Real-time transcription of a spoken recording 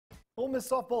Ole Miss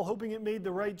softball hoping it made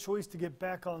the right choice to get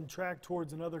back on track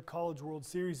towards another College World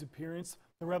Series appearance.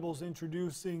 The Rebels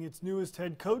introducing its newest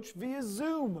head coach via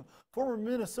Zoom. Former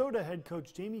Minnesota head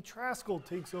coach Jamie Trachsel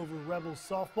takes over Rebels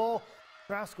softball.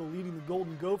 Trachsel leading the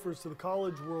Golden Gophers to the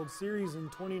College World Series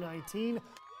in 2019,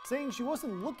 saying she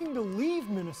wasn't looking to leave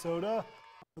Minnesota,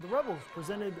 but the Rebels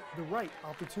presented the right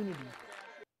opportunity.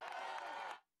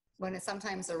 When it's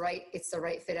sometimes it's the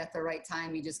right fit at the right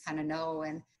time, you just kind of know.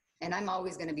 And I'm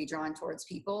always going to be drawn towards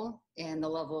people and the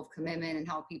level of commitment and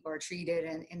how people are treated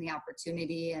and the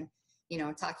opportunity. And, you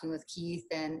know, talking with Keith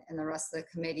and the rest of the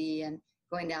committee and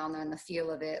going down there in the feel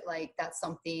of it, like that's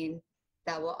something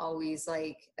that will always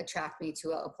like attract me to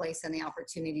a place and the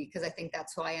opportunity, because I think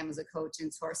that's who I am as a coach,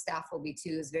 and so our staff will be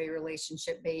too, is very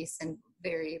relationship based and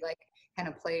very like kind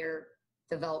of player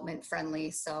development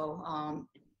friendly. So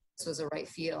this was a right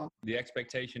feel. The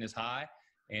expectation is high.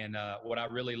 And what I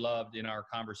really loved in our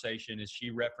conversation is she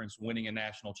referenced winning a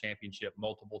national championship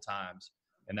multiple times.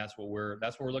 And that's what we're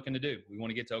looking to do. We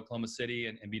want to get to Oklahoma City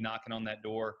and be knocking on that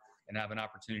door and have an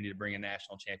opportunity to bring a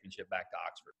national championship back to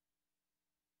Oxford.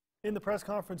 In the press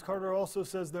conference, Carter also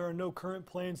says there are no current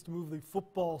plans to move the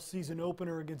football season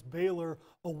opener against Baylor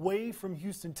away from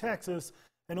Houston, Texas,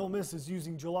 and Ole Miss is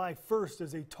using July 1st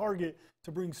as a target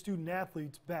to bring student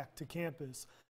athletes back to campus.